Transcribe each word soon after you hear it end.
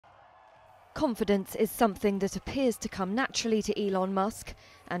Confidence is something that appears to come naturally to Elon Musk,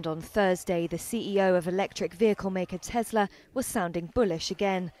 and on Thursday the CEO of electric vehicle maker Tesla was sounding bullish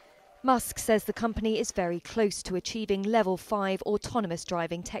again. Musk says the company is very close to achieving Level 5 autonomous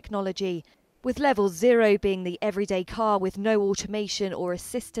driving technology, with Level 0 being the everyday car with no automation or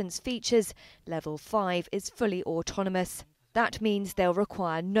assistance features. Level 5 is fully autonomous. That means they'll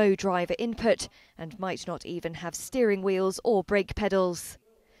require no driver input and might not even have steering wheels or brake pedals.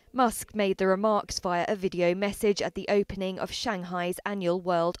 Musk made the remarks via a video message at the opening of Shanghai's annual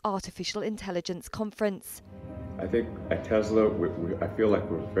World Artificial Intelligence Conference. I think at Tesla, I feel like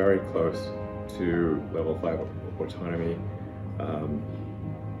we're very close to Level 5 autonomy. I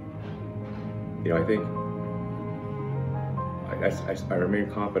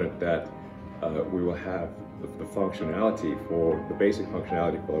remain confident that we will have the functionality the basic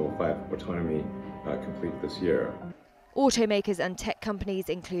functionality for Level 5 autonomy complete this year. Automakers and tech companies,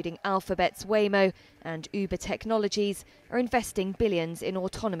 including Alphabet's Waymo and Uber Technologies, are investing billions in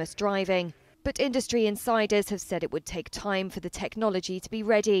autonomous driving. But industry insiders have said it would take time for the technology to be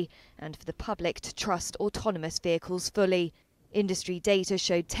ready and for the public to trust autonomous vehicles fully. Industry data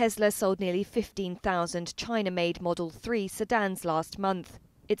showed Tesla sold nearly 15,000 China-made Model 3 sedans last month.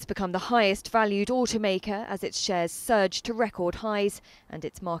 It's become the highest valued automaker as its shares surged to record highs and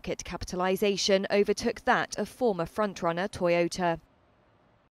its market capitalization overtook that of former frontrunner Toyota.